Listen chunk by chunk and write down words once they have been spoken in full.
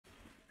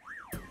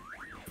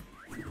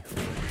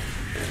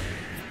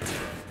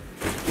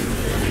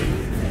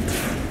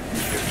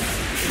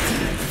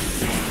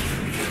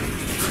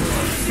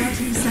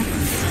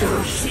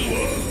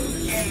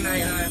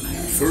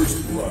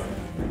First blood,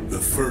 the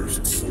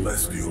first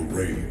celestial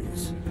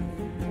rays.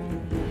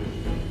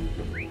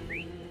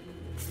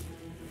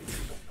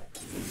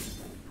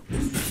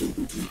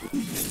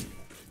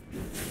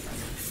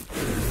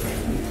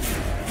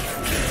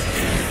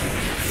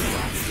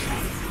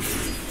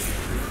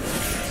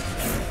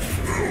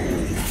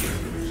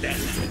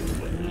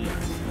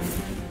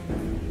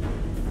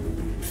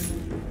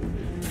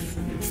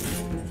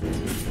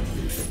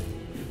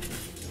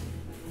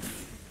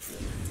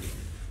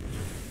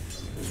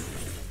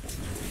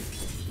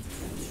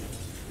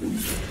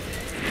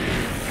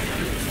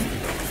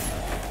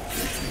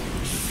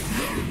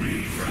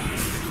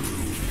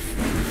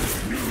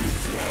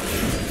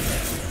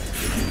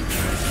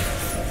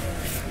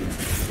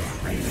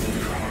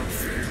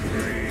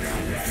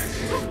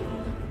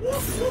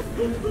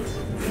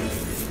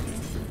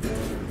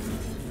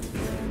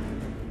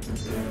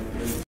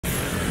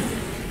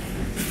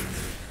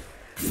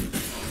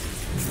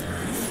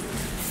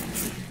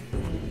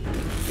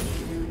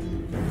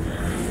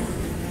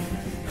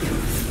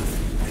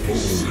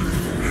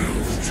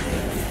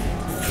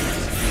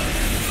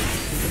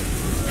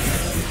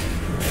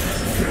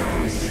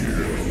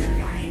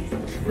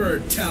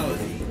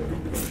 Brutality.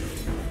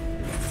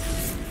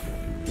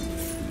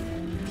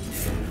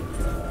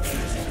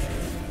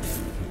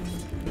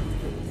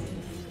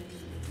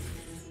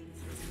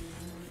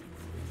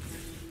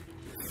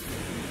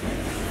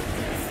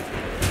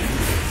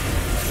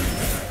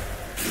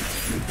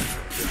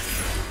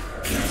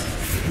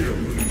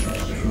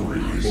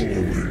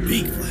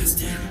 Beak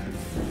blasted.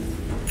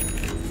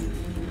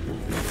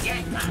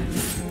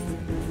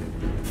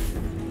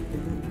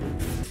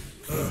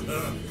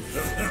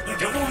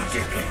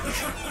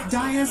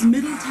 Dire's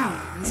middle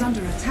tower is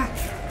under attack.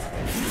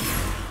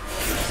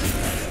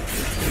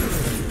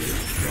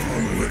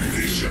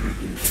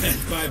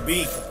 Death by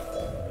beak.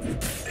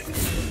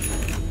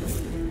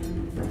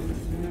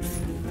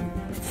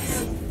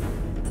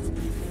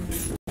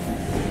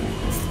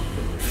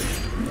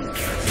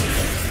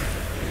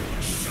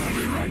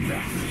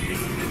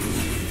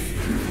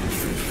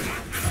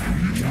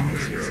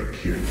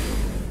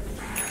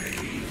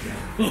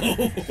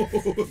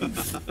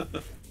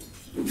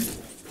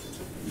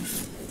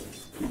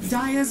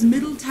 Dire's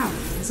middle tower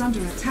is under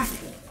attack.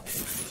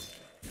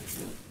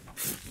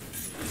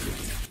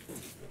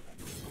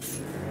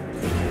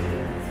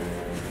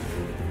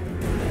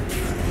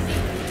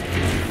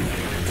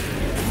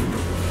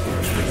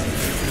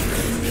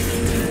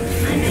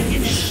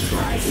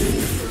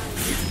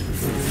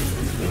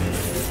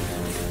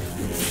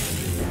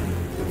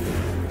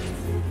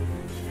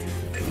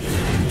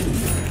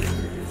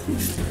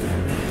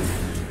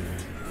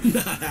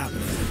 Not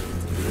happening.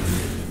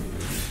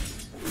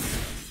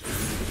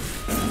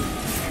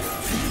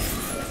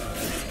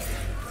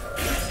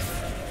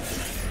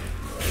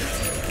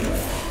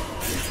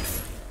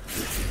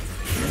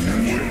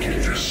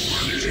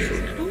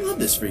 I love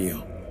this for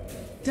you.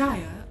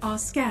 Dire are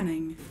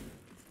scanning.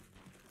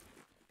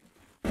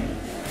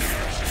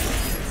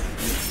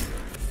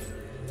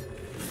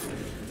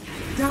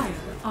 Dire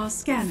are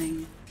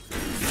scanning.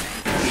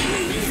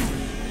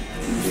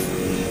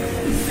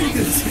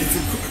 It's a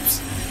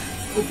corpse.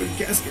 Open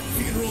casket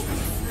funeral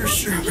for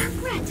sure.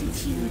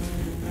 Gratitude.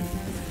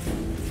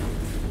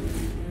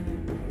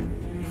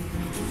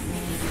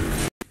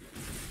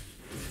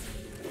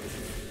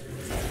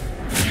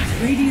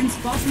 Radiant's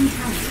bottom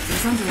tower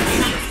is under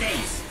attack.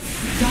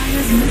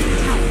 Dire's middle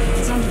tower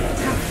is under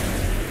attack.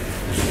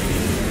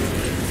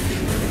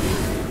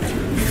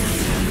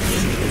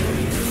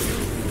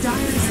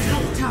 Dire's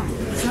top tower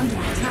is under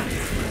attack.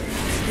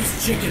 Who's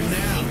chicken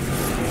now?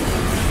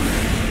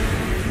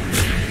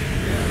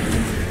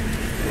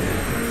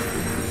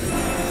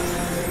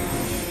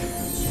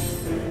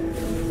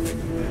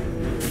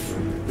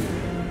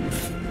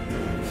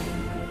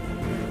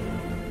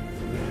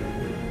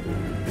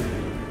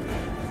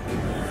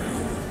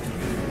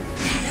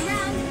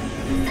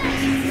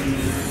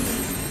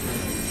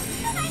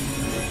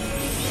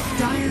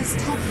 Dire's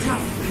top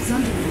tower is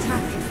under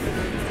attack.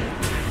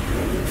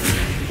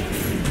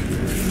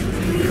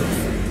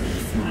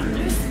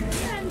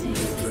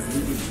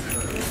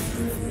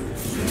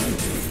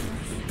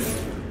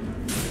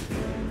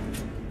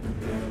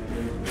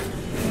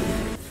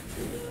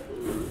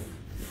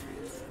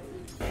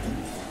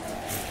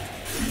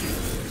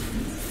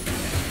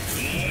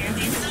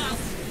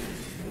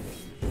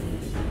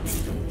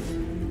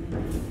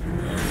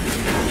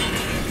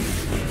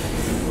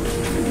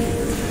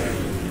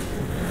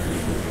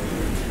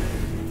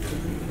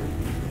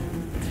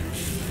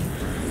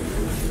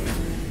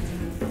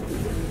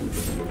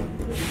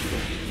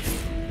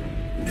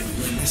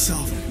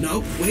 Myself.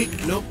 No,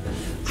 wait, nope.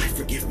 I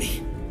forgive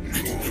me.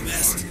 I did my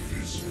best.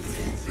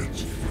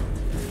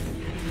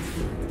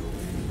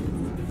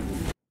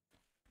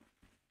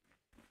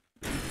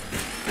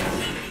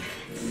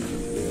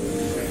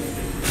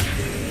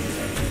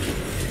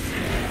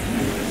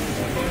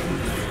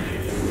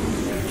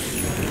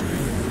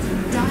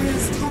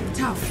 Dire's top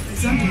tower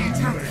is under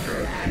attack.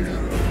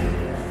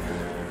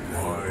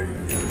 Why?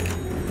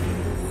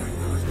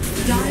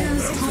 Dire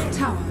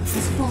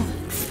has fallen.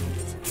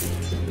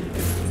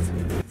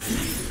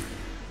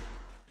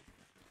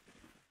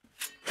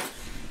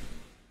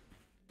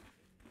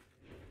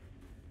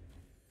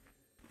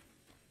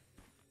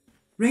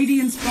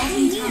 Radiant's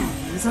bottom tower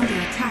is under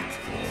attack.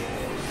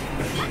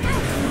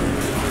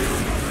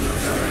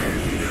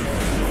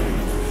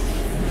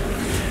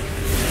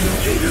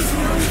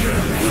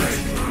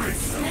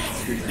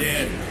 You're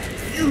dead.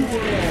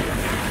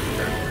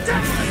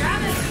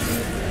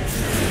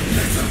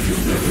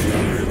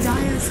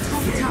 Dire's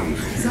top tower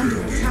is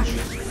under attack.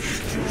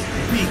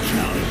 Be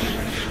cowed.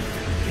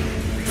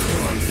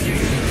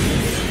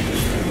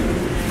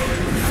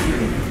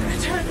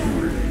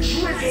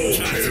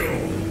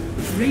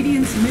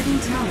 Radiant's middle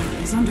tower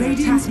is under attack.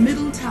 Radiant's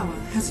middle tower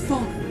has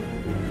fallen.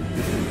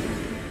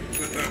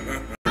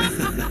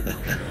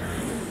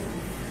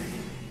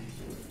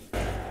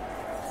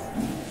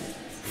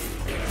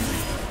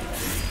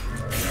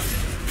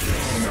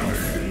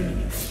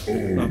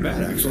 Not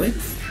bad, actually.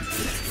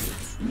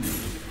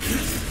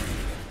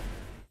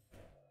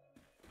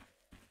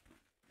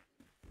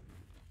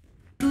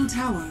 Middle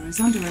tower is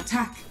under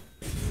attack.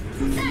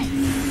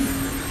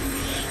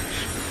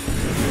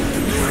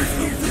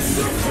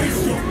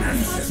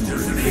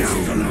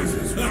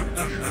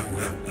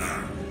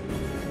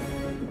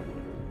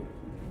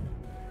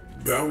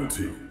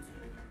 Bounty.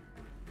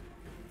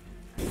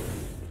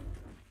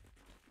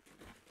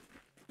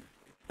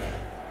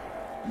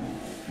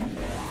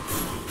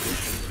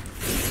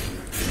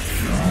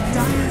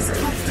 Dire's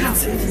top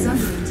tower is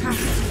under attack.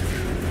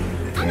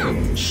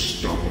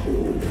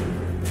 Unstoppable.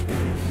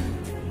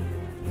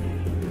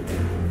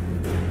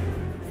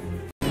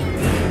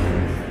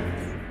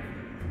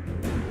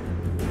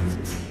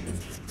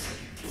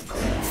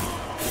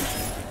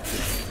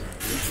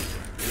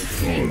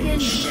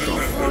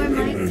 Before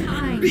my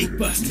time. Beak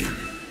busted.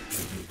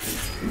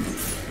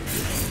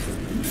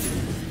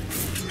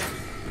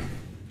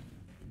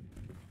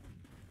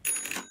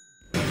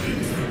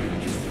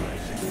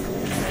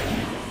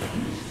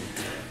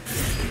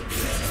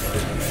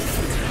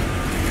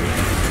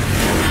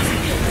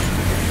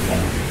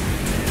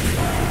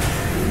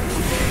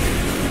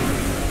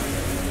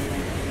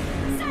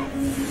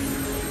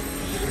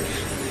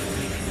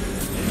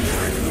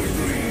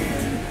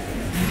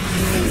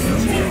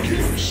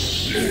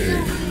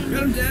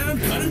 Cut him down,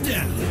 cut him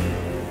down.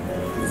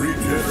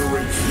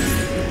 Regeneration.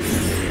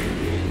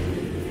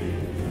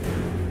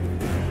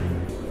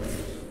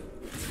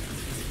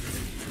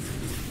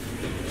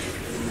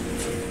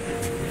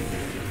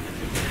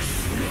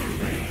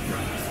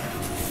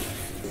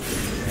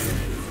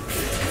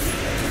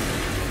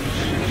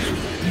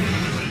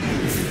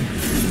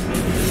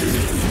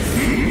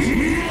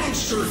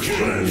 Monster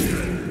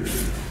kill.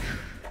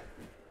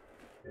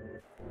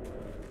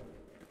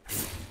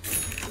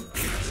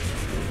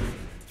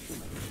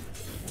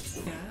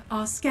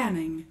 Are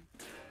scanning.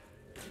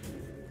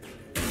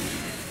 Do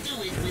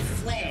it with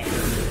flair.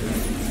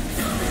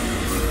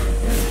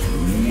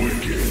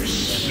 Wicked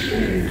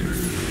soul.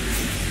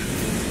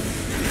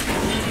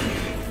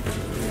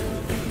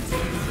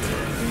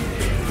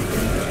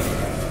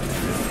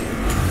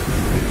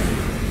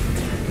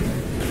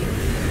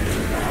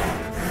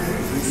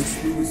 This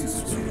really is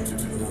suited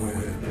to the way.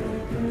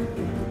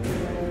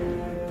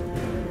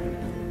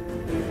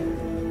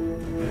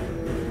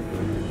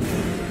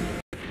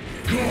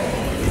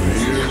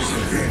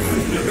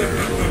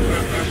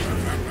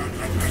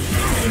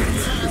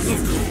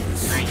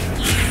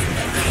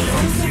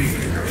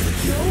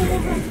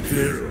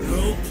 There's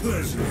no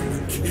pleasure in the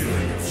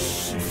killing of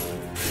sheep.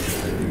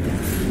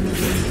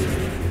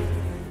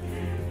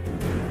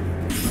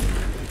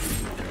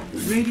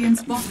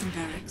 Radiant's bottom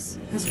barracks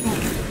has fallen.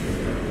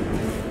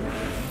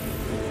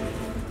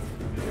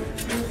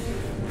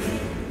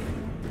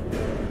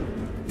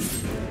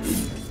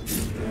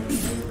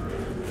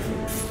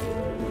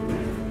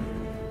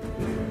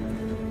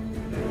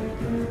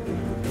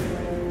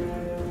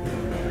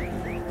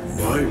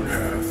 My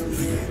path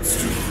leads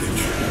to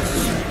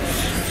riches.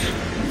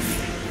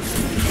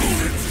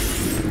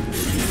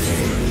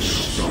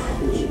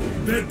 Unstoppable.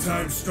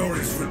 Bedtime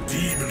stories for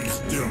demons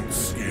don't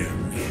scare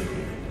me.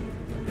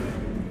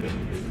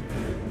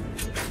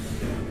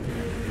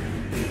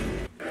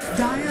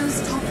 Dire's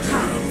top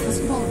tower has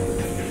fallen.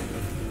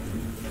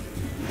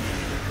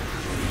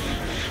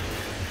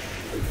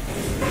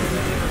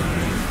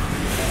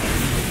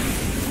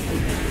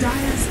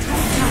 Dire's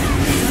top tower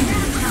is under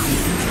attack.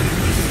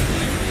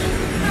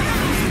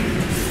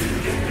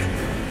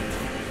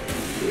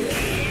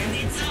 And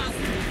it's off.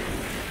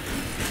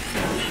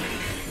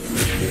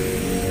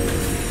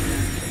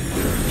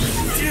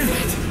 Damn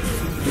it!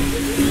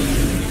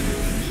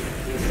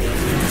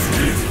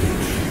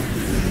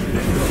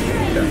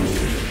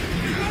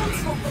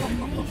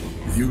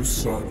 You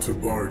sought to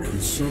bargain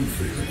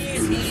something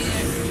through.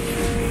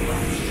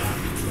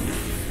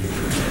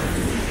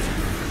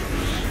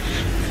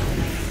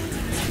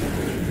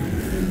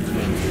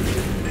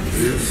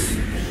 This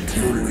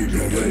purely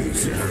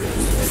delays our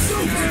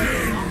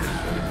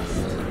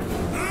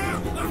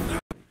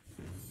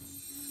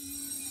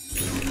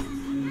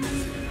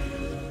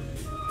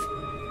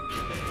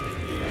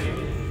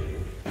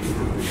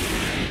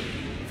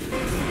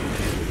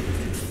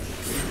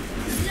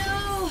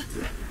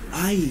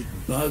I eat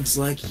bugs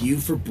like you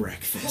for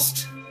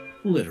breakfast.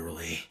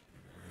 Literally.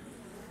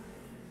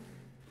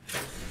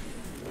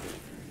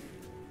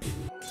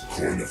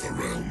 Coin of the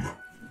realm.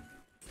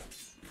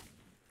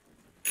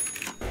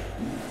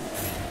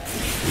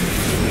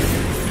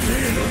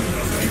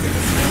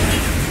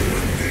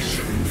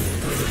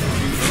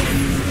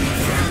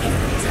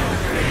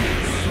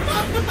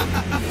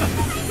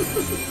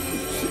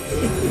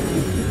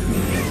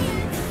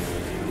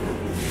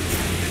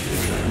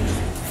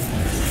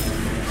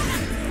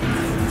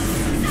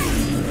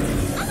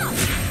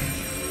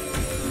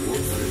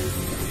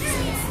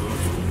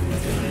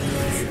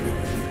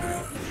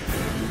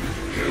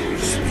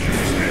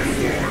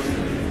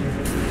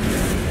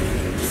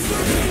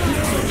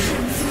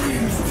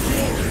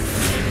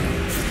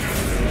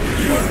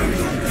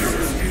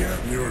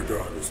 Your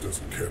goddess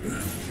doesn't care to handle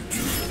you.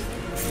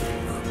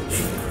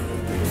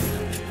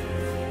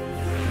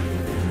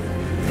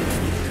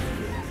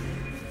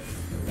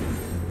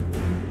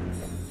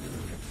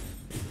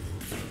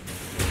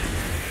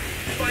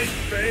 Fight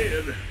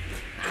bad.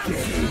 I'll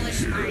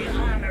polish my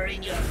armor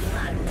in your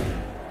blood.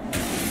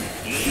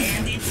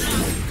 And it's up.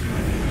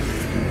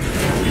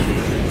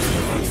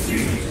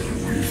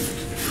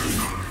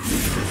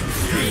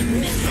 I'm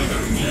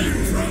missing name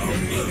from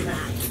the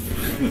life.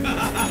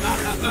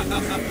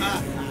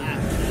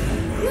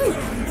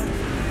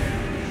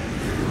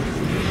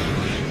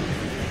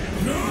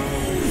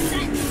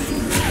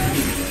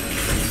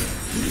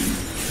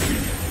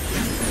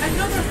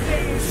 Another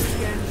phase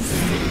begins.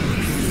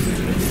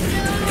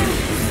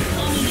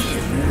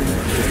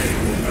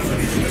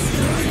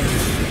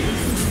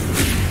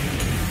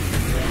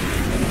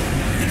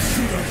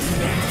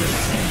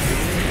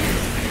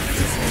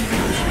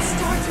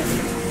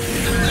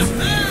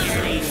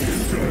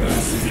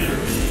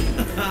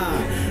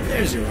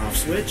 There's your off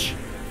switch.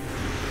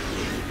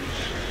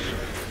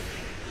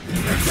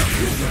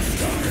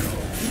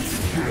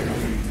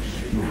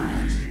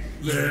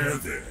 There,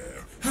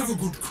 there. Have a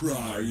good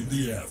cry in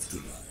the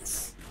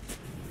afterlife.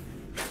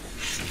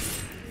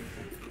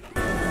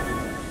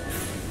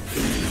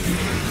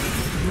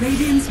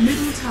 Radiant's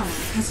middle tower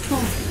has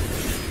fallen.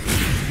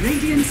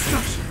 Radiant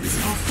structures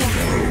are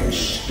falling.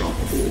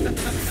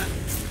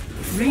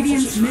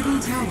 Radiant's middle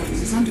tower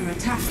is under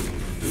attack.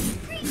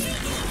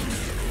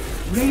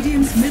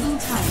 Radiant's middle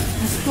tower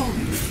has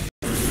fallen.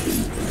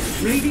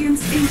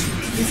 Radiant's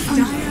ancient is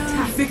under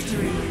attack.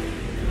 Victory.